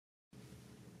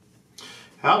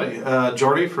Howdy,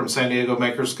 Jordy from San Diego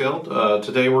Makers Guild.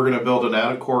 Today we're going to build an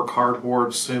Addicore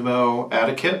cardboard Sumo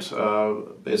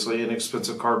Addikit, basically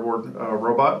inexpensive cardboard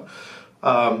robot.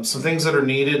 Some things that are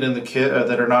needed in the kit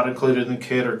that are not included in the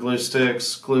kit are glue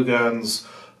sticks, glue guns,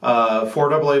 4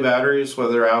 AA batteries,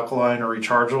 whether alkaline or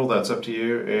rechargeable, that's up to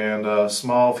you, and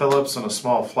small Phillips and a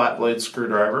small flat blade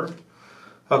screwdriver.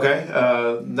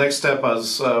 Okay, next step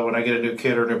is when I get a new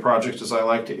kit or a new project is I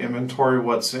like to inventory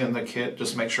what's in the kit,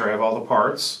 just make sure I have all the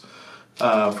parts.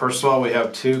 First of all, we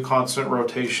have 2 constant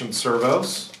rotation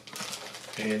servos,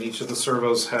 and each of the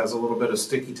servos has a little bit of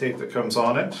sticky tape that comes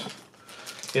on it.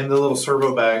 In the little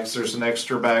servo bags, there's an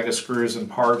extra bag of screws and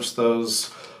parts.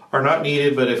 Those are not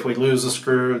needed, but if we lose a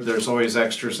screw, there's always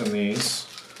extras in these.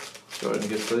 Go ahead and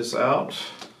get this out.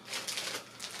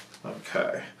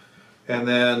 Okay. And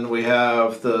then we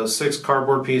have the 6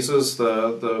 cardboard pieces,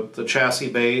 the chassis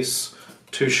base,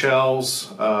 2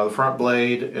 shells, the front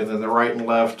blade, and then the right and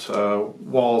left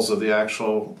walls of the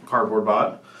actual cardboard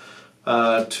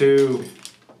bot. 2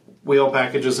 wheel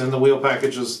packages. In the wheel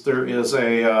packages there is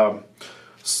a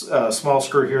small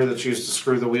screw here that's used to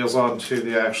screw the wheels onto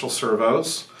the actual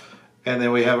servos. And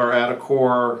then we have our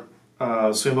Addicore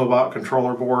Sumo bot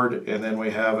controller board, and then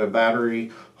we have a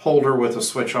battery holder with a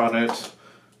switch on it.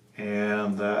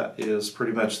 And that is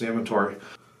pretty much the inventory.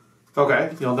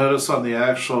 Okay, you'll notice on the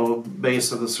actual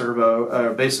base of the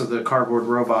servo, base of the cardboard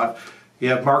robot, you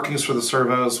have markings for the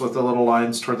servos with the little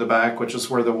lines toward the back, which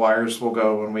is where the wires will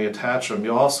go when we attach them.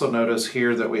 You'll also notice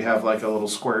here that we have like a little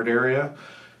squared area.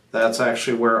 That's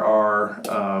actually where our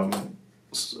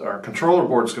controller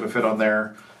board is going to fit on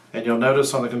there. And you'll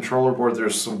notice on the controller board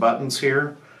there's some buttons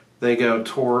here. They go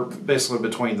toward, basically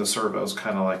between the servos,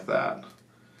 kind of like that.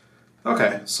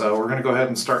 Okay, so we're going to go ahead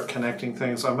and start connecting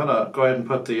things. I'm going to go ahead and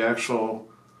put the actual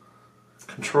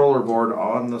controller board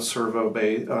on the servo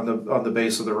base, on the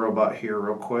base of the robot here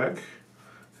real quick,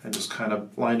 and just kind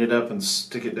of line it up and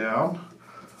stick it down.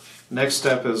 Next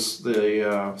step is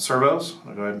the servos.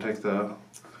 I'll go ahead and take the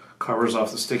covers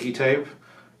off the sticky tape.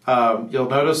 You'll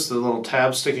notice the little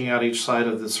tabs sticking out each side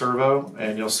of the servo,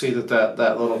 and you'll see that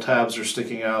little tabs are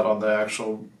sticking out on the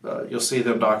actual, you'll see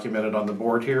them documented on the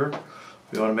board here.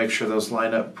 We want to make sure those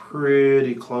line up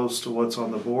pretty close to what's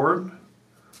on the board,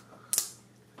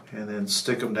 and then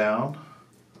stick them down.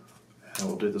 And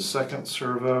we'll do the second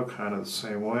servo kind of the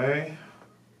same way.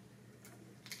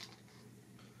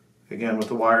 Again with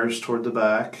the wires toward the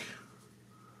back,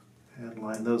 and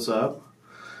line those up.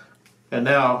 And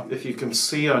now, if you can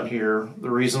see on here, the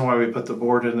reason why we put the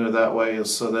board in there that way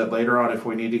is so that later on, if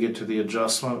we need to get to the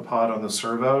adjustment pod on the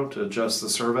servo to adjust the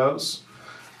servos,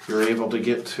 you're able to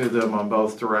get to them on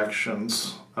both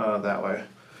directions that way.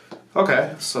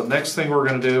 Okay, so next thing we're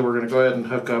going to do, we're going to go ahead and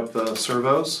hook up the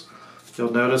servos.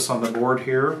 You'll notice on the board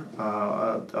here,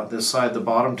 on this side, the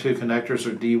bottom 2 connectors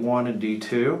are D1 and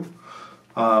D2.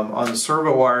 On the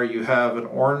servo wire, you have an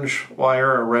orange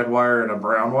wire, a red wire, and a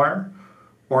brown wire.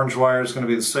 Orange wire is going to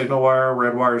be the signal wire,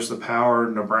 red wire is the power,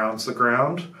 and the brown's the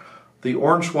ground. The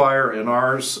orange wire in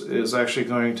ours is actually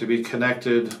going to be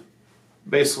connected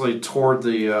basically toward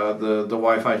the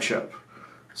Wi-Fi chip.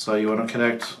 So you want to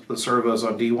connect the servos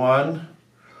on D1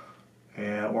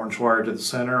 and orange wire to the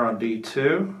center on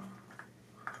D2.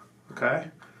 Okay,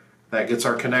 that gets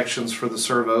our connections for the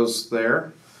servos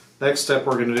there. Next step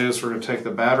we're going to do is we're going to take the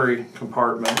battery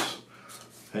compartment,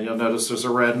 and you'll notice there's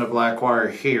a red and a black wire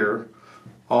here.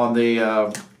 On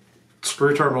the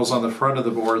screw terminals on the front of the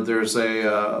board, there's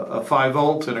a 5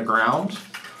 volt and a ground.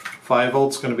 5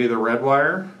 volt's going to be the red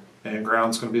wire, and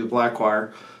ground's going to be the black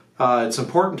wire. It's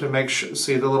important to make sure,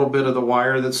 see the little bit of the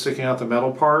wire that's sticking out the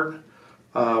metal part.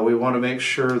 We want to make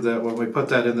sure that when we put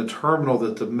that in the terminal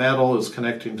that the metal is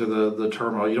connecting to the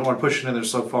terminal. You don't want to push it in there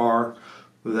so far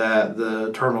that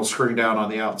the terminal's screwing down on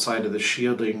the outside of the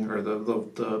shielding or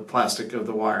the plastic of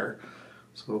the wire.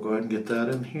 So we'll go ahead and get that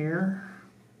in here.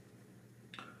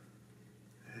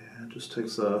 And it just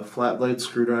takes a flat blade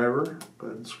screwdriver. Go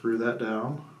ahead and screw that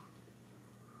down.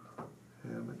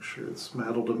 And make sure it's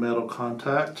metal to metal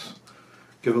contact.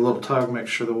 Give it a little tug, make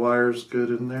sure the wire's good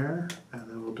in there. And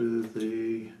then we'll do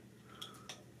the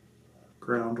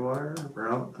ground wire,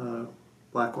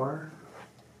 black wire.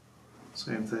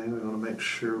 Same thing, we want to make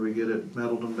sure we get it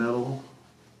metal to metal.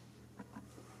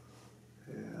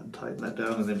 And tighten that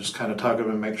down, and then just kind of tug them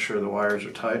and make sure the wires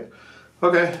are tight.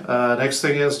 Okay, next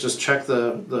thing is just check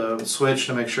the switch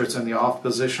to make sure it's in the off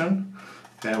position.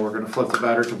 And we're going to flip the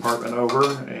battery compartment over,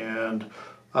 and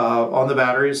on the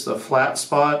batteries, the flat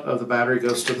spot of the battery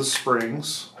goes to the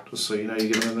springs, just so you know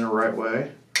you get them in there the right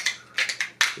way.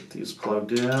 Get these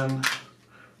plugged in,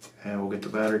 and we'll get the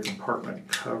battery compartment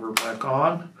cover back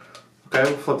on. Okay,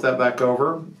 we'll flip that back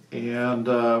over, and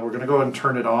we're going to go ahead and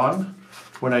turn it on.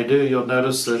 When I do, you'll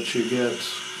notice that you get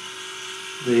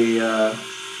the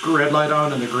red light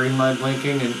on and the green light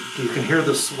blinking, and you can hear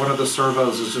this. One of the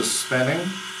servos is just spinning,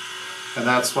 and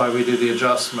that's why we do the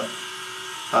adjustment.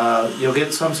 You'll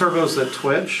get some servos that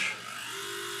twitch.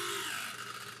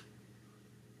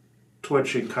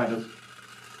 Twitching kind of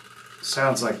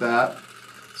sounds like that.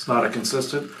 It's not a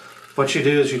consistent. What you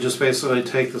do is you just basically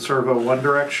take the servo one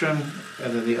direction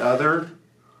and then the other,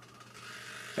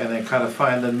 and then kind of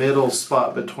find the middle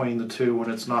spot between the two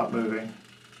when it's not moving.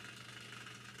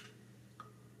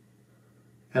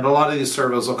 And a lot of these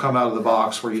servos will come out of the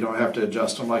box where you don't have to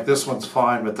adjust them. Like this one's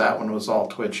fine, but that one was all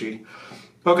twitchy.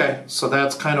 Okay, so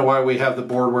that's kind of why we have the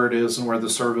board where it is and where the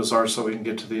servos are, so we can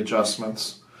get to the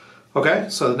adjustments. Okay,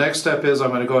 so the next step is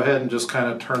I'm going to go ahead and just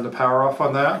kind of turn the power off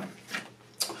on that.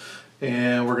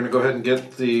 And we're going to go ahead and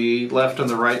get the left and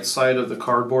the right side of the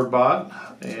cardboard bot,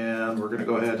 and we're going to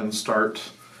go ahead and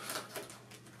start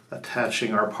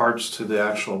attaching our parts to the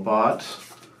actual bot.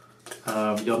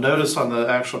 You'll notice on the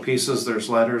actual pieces there's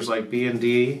letters like B and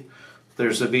D.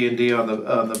 There's a B and D on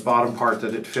the bottom part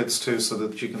that it fits to, so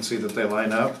that you can see that they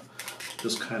line up.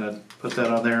 Just kind of put that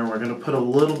on there, and we're going to put a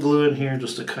little glue in here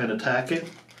just to kind of tack it.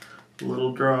 A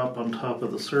little drop on top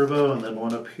of the servo, and then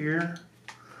one up here.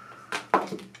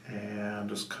 And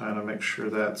just kind of make sure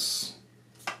that's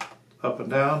up and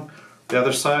down. The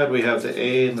other side we have the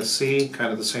A and the C,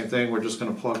 kind of the same thing. We're just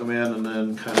going to plug them in and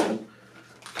then kind of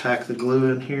tack the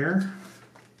glue in here.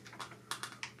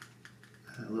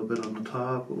 A little bit on the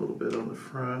top, a little bit on the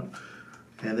front.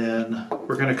 And then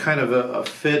we're going to kind of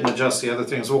fit and adjust the other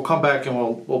things. We'll come back and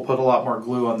we'll put a lot more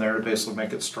glue on there to basically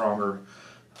make it stronger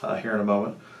here in a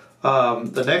moment.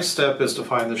 The next step is to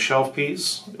find the shelf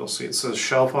piece. You'll see it says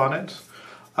shelf on it.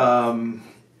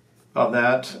 On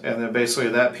that, and then basically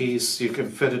that piece you can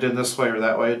fit it in this way or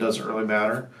that way, it doesn't really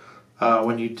matter.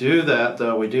 When you do that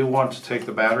though, we do want to take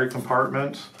the battery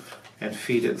compartment and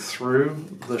feed it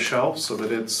through the shelf so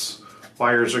that its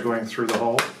wires are going through the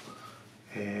hole.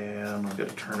 And we'll get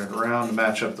to turn it around to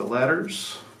match up the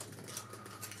letters,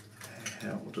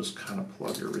 and we'll just kind of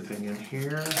plug everything in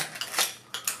here.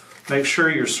 Make sure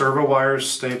your servo wires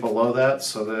stay below that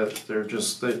so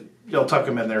that you'll tuck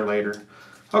them in there later.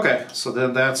 Okay, so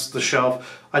then that's the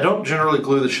shelf. I don't generally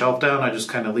glue the shelf down, I just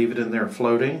kind of leave it in there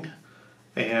floating.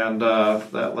 And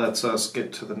that lets us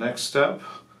get to the next step,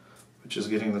 which is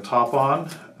getting the top on.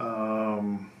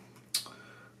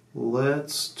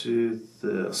 Let's do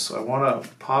this. I want to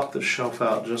pop the shelf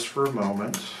out just for a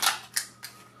moment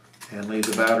and leave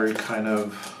the battery kind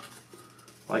of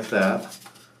like that.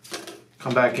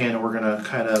 Come back in and we're going to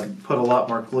kind of put a lot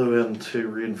more glue in to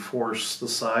reinforce the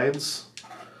sides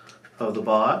of the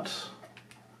bot,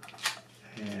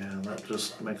 and that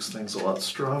just makes things a lot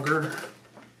stronger.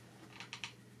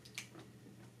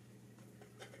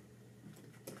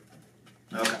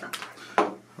 Okay,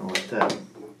 I'll let that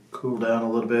cool down a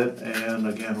little bit, and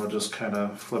again we'll just kind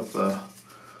of flip the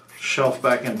shelf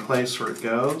back in place where it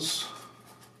goes.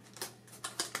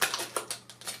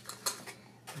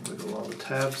 Wiggle all the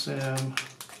tabs in.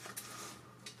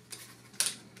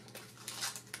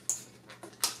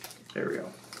 There we go.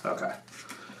 Okay.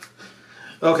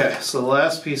 Okay, so the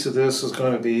last piece of this is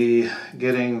going to be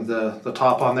getting the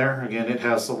top on there. Again, it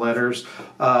has the letters.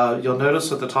 You'll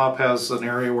notice that the top has an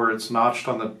area where it's notched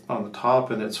on the top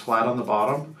and it's flat on the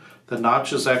bottom. The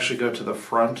notches actually go to the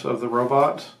front of the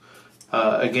robot.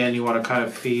 Again, you want to kind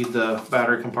of feed the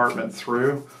battery compartment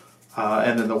through,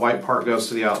 and then the white part goes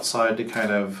to the outside to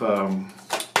kind of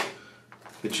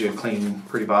get you a clean,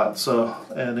 pretty bot. So,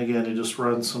 and again, you just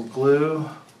run some glue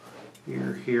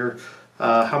here.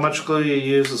 How much glue you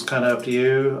use is kind of up to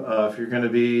you. If you're going to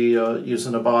be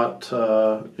using a bot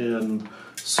in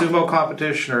Sumo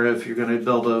competition, or if you're going to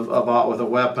build a bot with a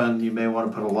weapon, you may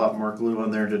want to put a lot more glue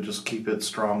on there to just keep it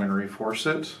strong and reinforce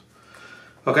it.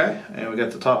 Okay, and we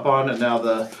got the top on, and now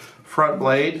the front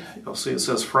blade, you'll see it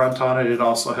says front on it. It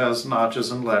also has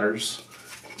notches and letters.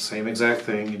 Same exact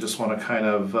thing. You just want to kind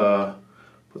of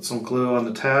put some glue on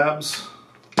the tabs.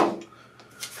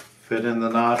 Fit in the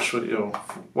notch with,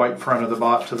 white front of the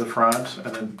bot to the front,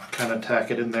 and then kind of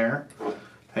tack it in there.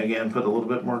 Again, put a little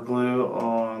bit more glue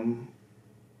on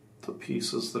the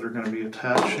pieces that are going to be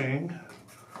attaching.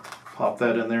 Pop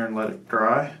that in there and let it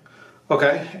dry.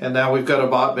 Okay, and now we've got a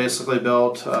bot basically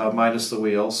built minus the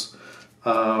wheels.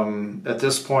 At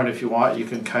this point, if you want, you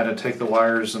can kind of take the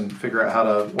wires and figure out how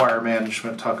to wire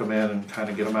management, tuck them in, and kind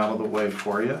of get them out of the way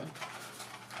for you.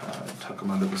 Tuck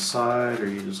them under the side, or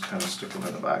you just kind of stick them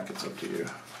in the back. It's up to you.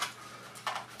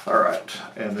 Alright,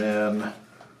 and then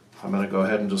I'm going to go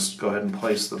ahead and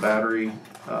place the battery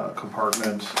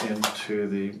compartment into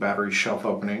the battery shelf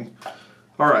opening.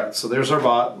 Alright, so there's our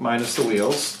bot minus the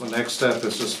wheels. The next step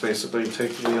is just basically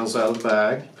take the wheels out of the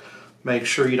bag. Make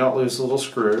sure you don't lose the little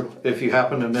screw. If you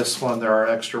happen to miss one, there are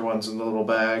extra ones in the little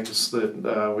bags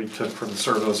that we took from the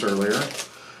Servos earlier.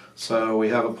 So we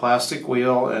have a plastic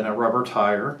wheel and a rubber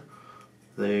tire.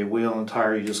 The wheel and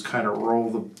tire, you just kind of roll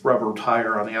the rubber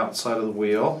tire on the outside of the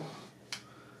wheel.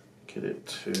 Get it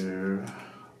to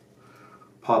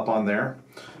pop on there.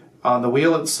 On the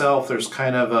wheel itself, there's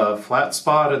kind of a flat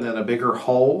spot and then a bigger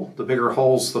hole. The bigger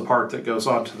hole's the part that goes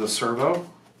onto the servo.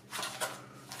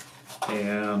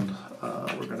 And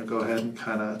we're going to go ahead and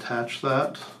kind of attach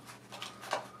that.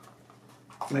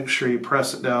 Make sure you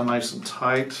press it down nice and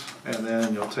tight, and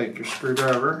then you'll take your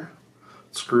screwdriver,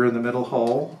 screw in the middle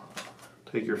hole,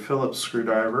 take your Phillips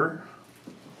screwdriver,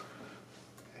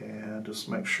 and just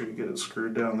make sure you get it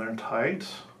screwed down there tight.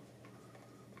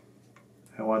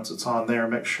 And once it's on there,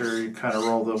 make sure you kind of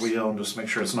roll the wheel and just make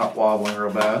sure it's not wobbling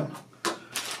real bad.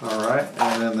 Alright,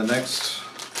 and then the next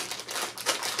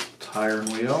tire and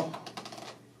wheel.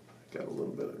 Got a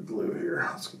little bit of glue here.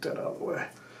 Let's get that out of the way.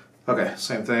 Okay,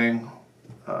 same thing.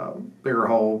 Bigger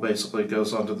hole basically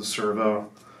goes onto the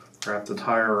servo. Wrap the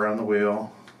tire around the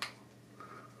wheel.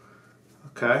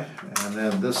 Okay, and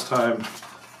then this time,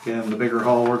 again, the bigger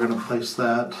hole, we're going to place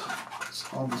that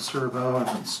on the servo and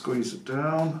then squeeze it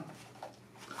down.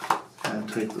 And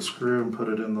take the screw and put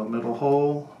it in the middle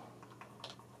hole.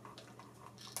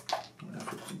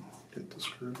 If we can get the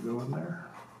screw to go in there.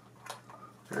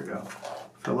 There we go.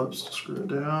 Phillips to screw it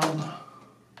down.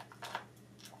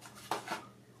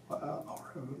 Wow.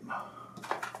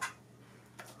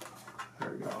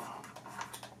 There we go.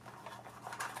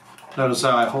 Notice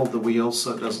how I hold the wheel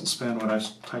so it doesn't spin when I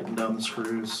tighten down the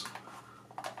screws.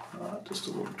 Just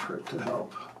a little trick to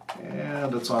help.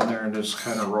 And it's on there, and just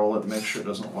kind of roll it and make sure it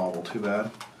doesn't wobble too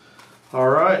bad.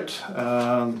 Alright,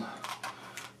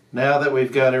 now that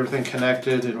we've got everything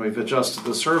connected and we've adjusted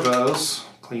the servos,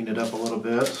 cleaned it up a little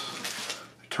bit,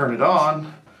 turn it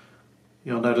on,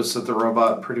 you'll notice that the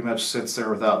robot pretty much sits there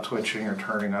without twitching or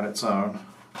turning on its own.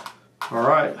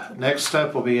 Alright, next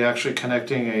step will be actually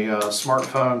connecting a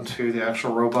smartphone to the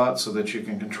actual robot so that you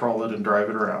can control it and drive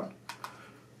it around.